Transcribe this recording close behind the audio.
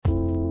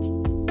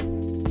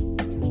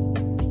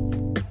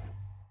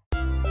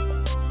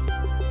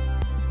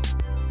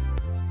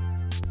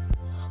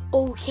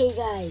Okay,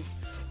 guys,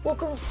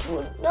 welcome to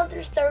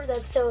another Star Wars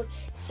episode.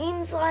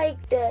 Seems like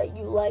that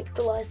you liked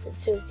the last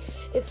episode.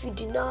 If you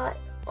do not,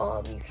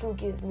 you can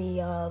give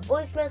me a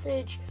voice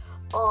message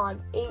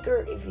on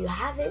Anchor. If you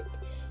have it,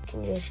 you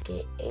can just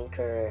get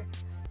Anchor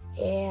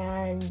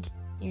and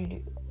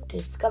you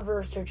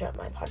discover, search out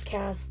my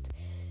podcast.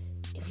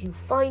 If you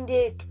find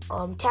it,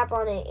 tap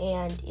on it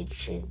and it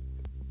should,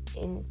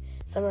 in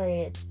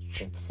summary, it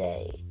should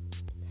say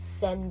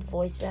send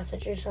voice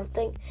message or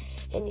something,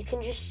 and you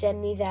can just send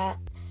me that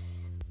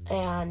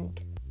and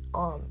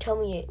tell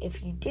me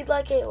if you did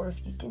like it or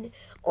if you didn't,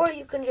 or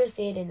you can just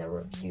say it in the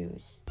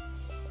reviews.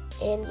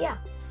 And yeah,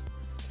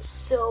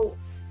 so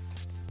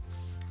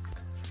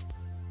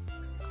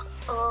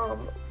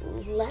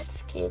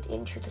let's get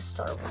into the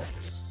Star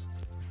Wars.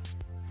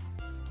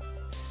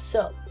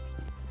 So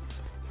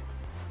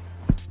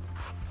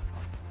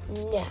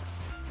now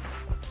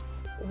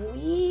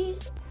we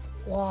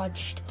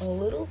watched a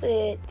little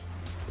bit,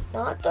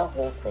 not the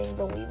whole thing,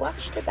 but we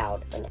watched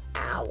about an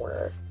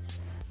hour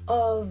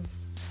of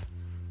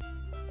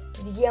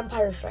The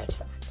Empire Strikes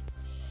Back.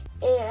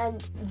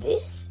 And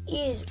this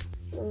is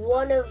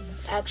one of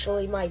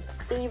actually my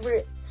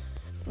favorite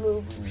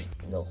movies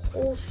in the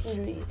whole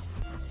series,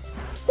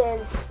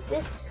 since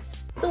this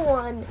is the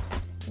one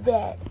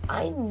that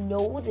I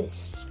know the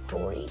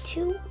story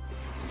to.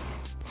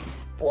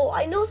 Well,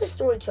 I know the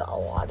story to a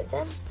lot of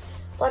them,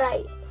 but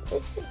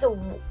this is the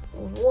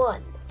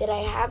one that I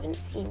haven't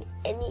seen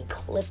any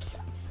clips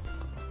of.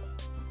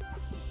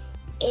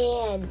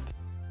 And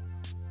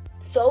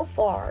so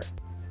far,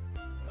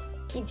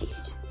 it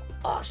is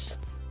awesome.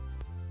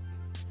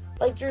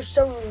 Like, there's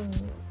some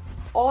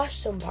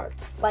awesome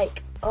parts.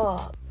 Like,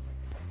 the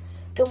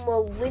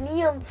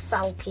Millennium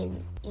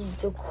Falcon is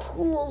the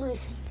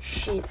coolest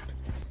ship.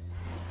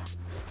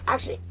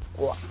 Actually,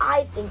 well,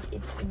 I think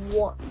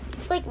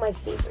it's like my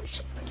favorite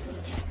ship.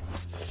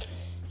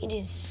 It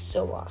is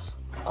so awesome.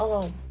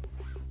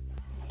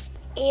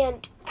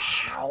 And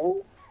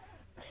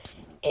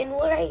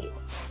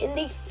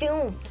they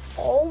filmed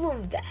all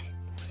of that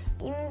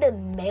in the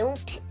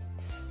mountains.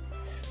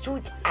 So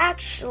it's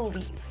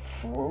actually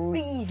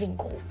freezing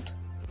cold.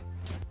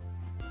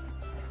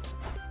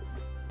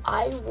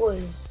 I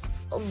was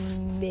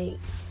amazed.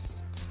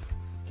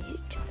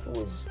 It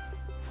was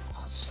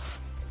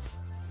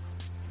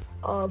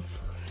awesome.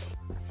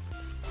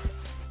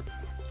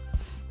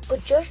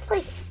 But just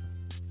like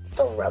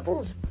the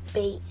Rebels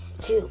base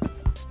too,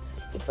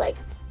 it's like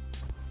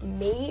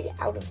made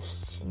out of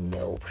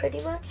snow pretty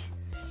much,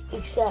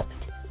 except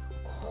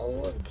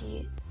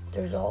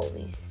there's all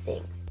these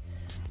things,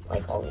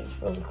 like all these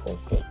really cool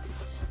things.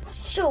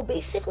 So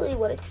basically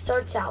what it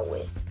starts out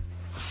with,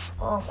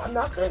 I'm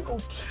not going to go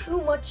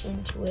too much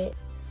into it,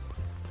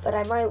 but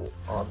I might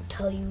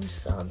tell you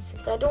some,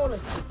 since I don't want to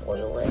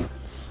spoil it,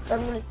 but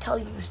I'm going to tell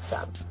you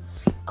some.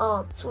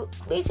 So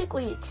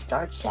basically it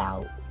starts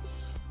out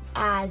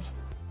as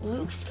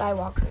Luke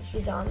Skywalker.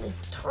 He's on this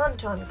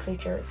Tauntaun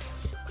creature,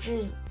 which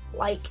is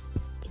like,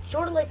 it's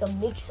sort of like a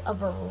mix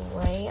of a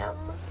ram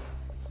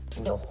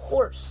and a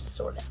horse,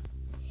 sort of.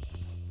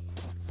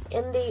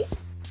 And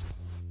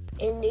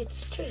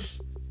it's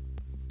just,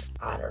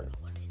 I don't know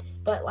what it is,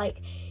 but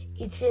like,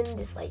 it's in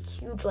this like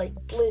huge like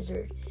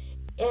blizzard,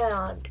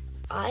 and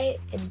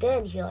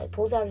then he like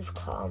pulls out his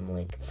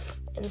comlink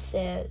and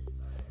says,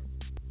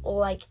 or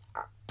like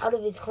out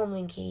of his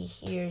comlink he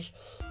hears,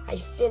 "I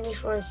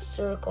finished my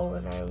circle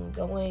and I'm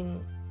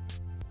going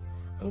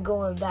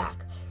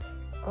back,"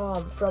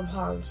 from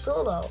Han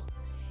Solo.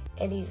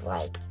 And he's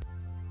like,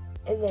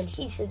 and then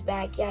he says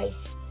back, "Yeah, I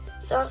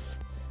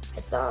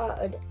saw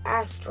an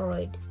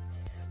asteroid.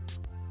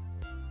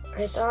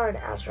 I'm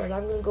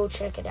gonna go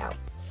check it out."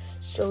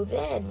 So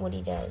then what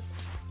he does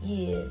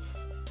is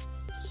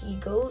he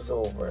goes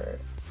over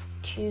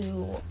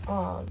to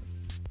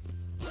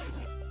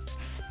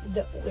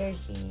where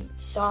he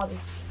saw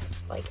this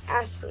like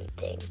asteroid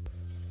thing,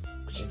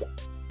 which is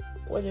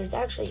where there's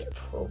actually a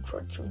probe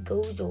droid. So he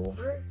goes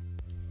over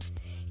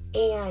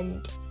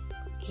and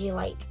he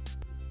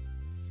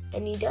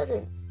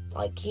doesn't,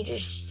 like, he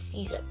just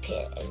sees a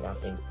pit and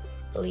nothing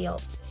really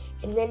else.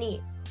 And then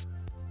he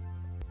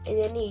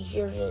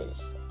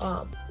hears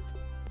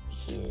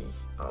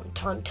his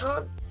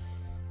Tauntaun,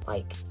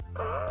 like,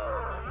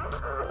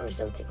 or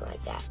something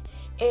like that.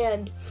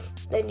 And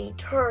then he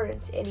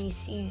turns and he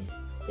sees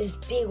this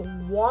big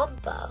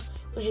Wampa,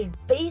 which is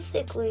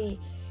basically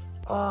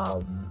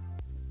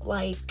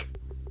like,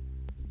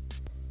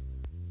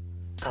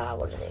 what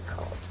are they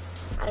called?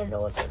 I don't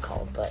know what they're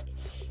called, but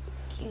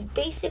he's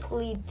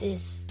basically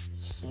this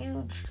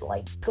huge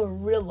like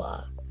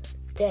gorilla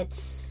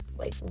that's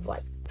like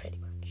white, pretty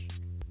much.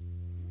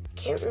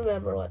 Can't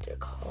remember what they're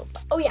called.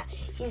 But, oh yeah,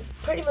 he's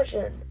pretty much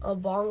an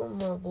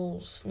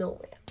abominable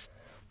snowman.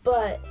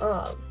 But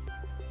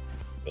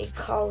they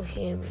call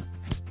him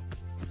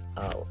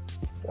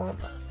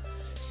Wampa.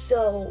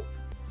 So,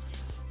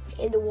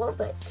 and the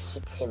Wampa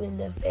hits him in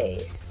the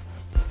face,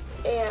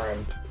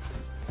 and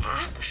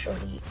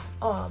actually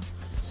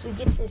So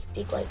he gets this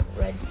big like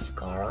red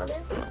scar on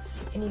him,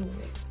 and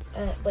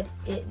but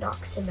it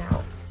knocks him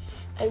out.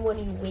 And when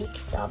he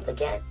wakes up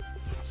again,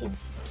 his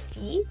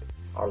feet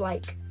are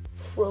like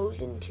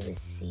frozen to the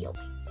ceiling.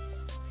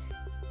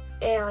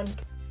 And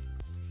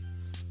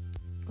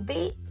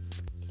the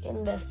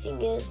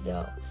thing is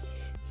though,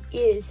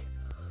 is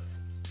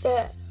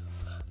that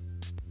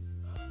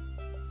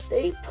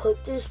they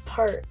put this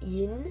part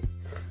in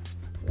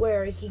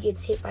where he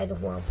gets hit by the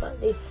Wampa.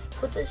 They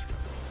put this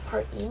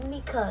part in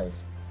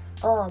because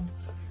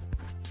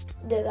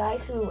the guy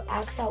who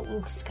acts out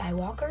Luke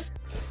Skywalker,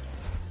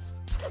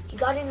 he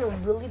got in a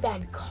really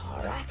bad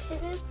car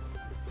accident.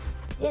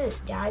 He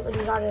didn't die, but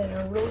he got in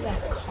a really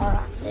bad car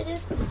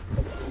accident.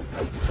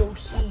 So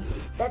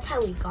that's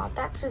how he got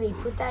that. So they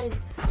put that in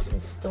the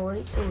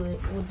story so it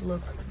would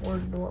look more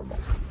normal.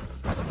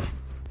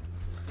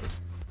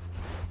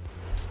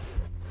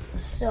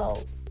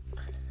 So,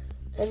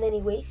 and then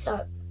he wakes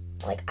up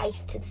like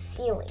ice to the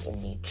ceiling,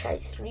 and he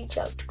tries to reach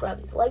out to grab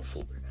his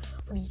lightsaber,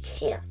 but he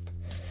can't.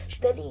 So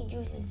then he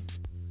uses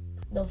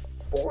the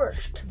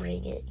Force to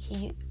bring it.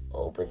 He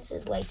opens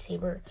his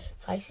lightsaber,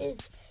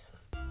 slices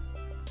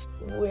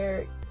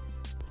where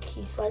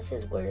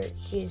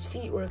his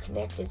feet were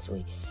connected,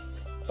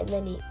 and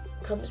then he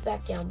comes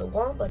back down. The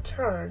Wampa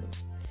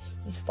turns,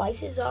 he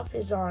slices off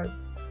his arm,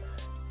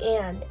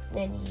 and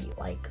then he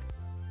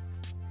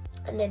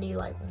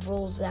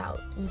rolls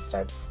out and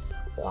starts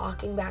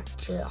walking back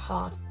to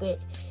Hoth. But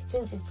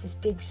since it's this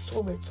big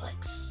storm, it's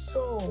like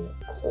so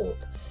cold.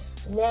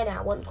 And then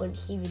at one point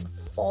he even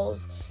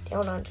falls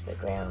down onto the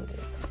ground,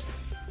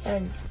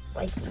 and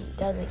like he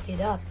doesn't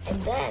get up.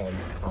 And then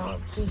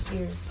he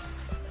hears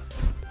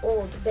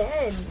old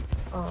Ben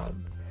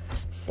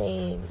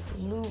saying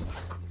Luke,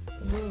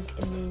 and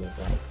then he's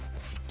like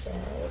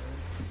Ben,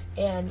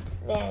 and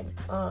then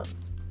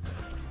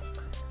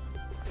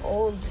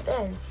old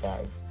Ben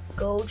says,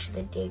 "Go to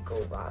the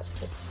Dagobah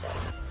system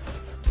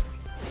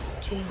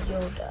to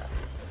Yoda,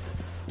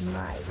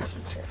 my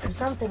teacher," or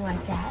something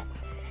like that.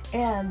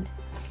 And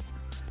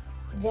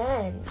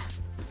then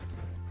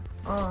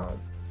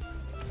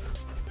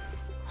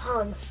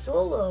Han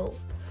Solo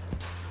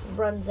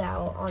runs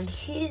out on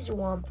his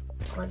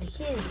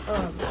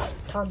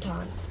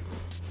Tauntaun,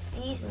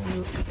 sees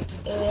Luke,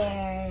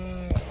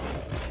 and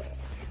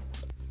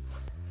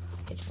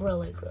it's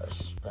really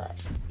gross,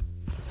 but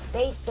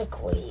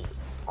basically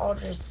I'll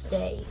just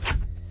say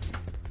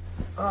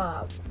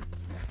a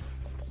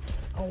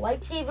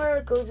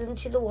lightsaber goes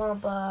into the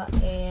Wampa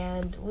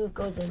and Luke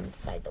goes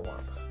inside the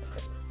Wampa.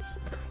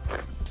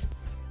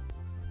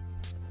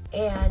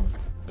 And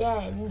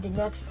then the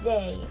next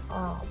day,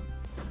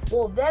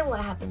 then what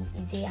happens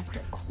is they have to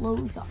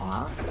close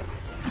off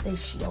the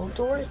shield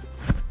doors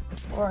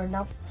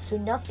so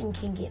nothing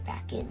can get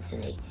back in, so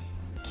they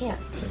can't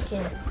take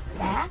it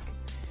back.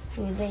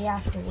 So they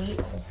have to wait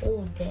a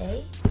whole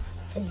day,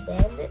 and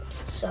then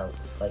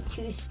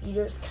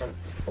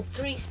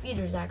three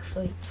speeders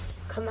actually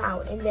come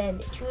out, and then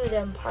two of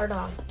them part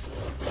off,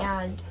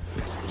 and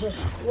just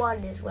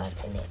one is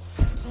left, and it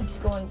keeps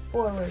going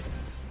forward.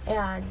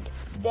 And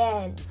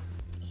then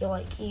he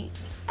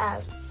keeps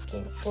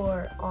asking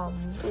for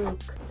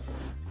Luke,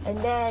 and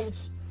then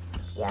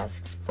he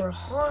asks for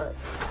Han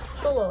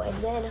Solo,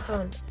 and then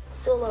Han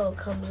Solo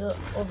comes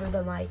over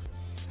the mic,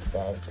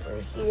 says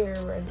we're here,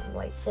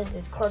 and says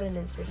his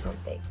coordinates or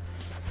something,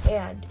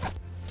 and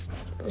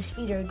the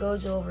speeder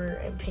goes over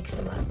and picks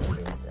them up and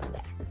brings them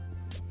back.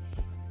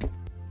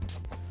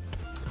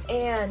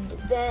 And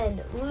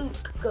then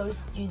Luke goes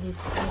through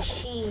this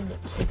machine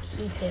to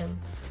keep him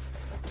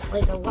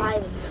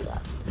alive and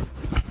stuff.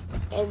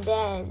 And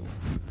then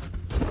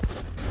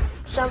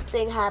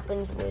something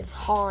happens with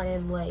Han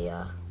and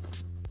Leia.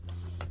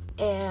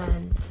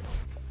 And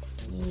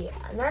yeah,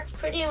 and that's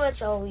pretty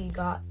much all we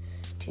got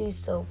to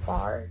so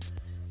far.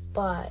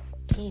 But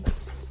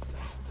it's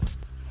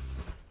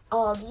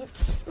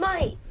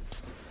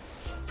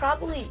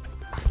probably,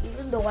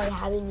 even though I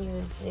haven't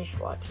even finished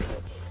watching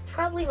it, it's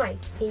probably my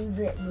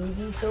favorite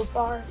movie so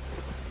far.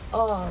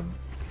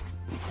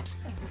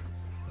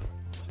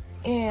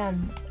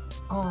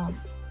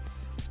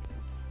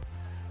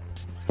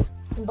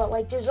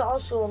 But there's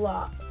also a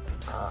lot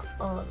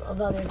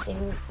of other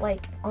things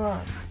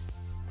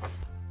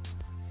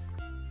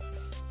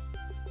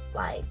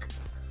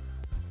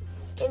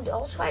and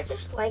also I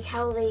just like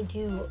how they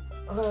do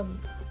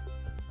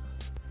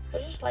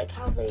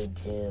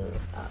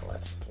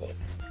what's his name?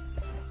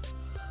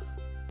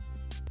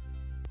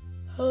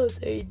 How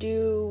they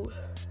do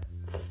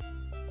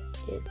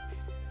it's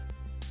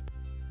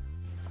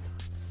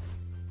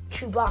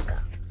Chewbacca.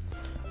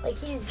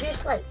 He's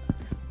just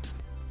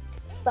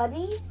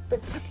funny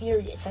but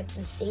serious at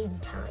the same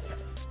time.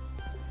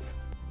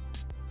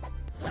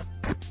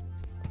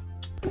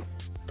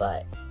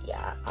 But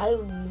yeah, I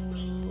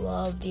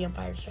love The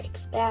Empire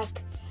Strikes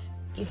Back.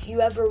 If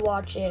you ever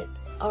watch it,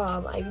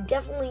 I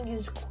definitely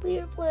use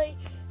Clear Play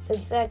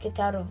since that gets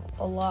out of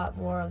a lot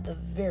more of the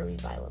very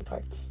violent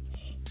parts.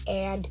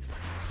 And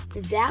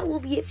that will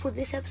be it for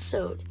this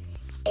episode.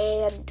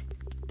 And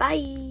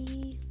bye!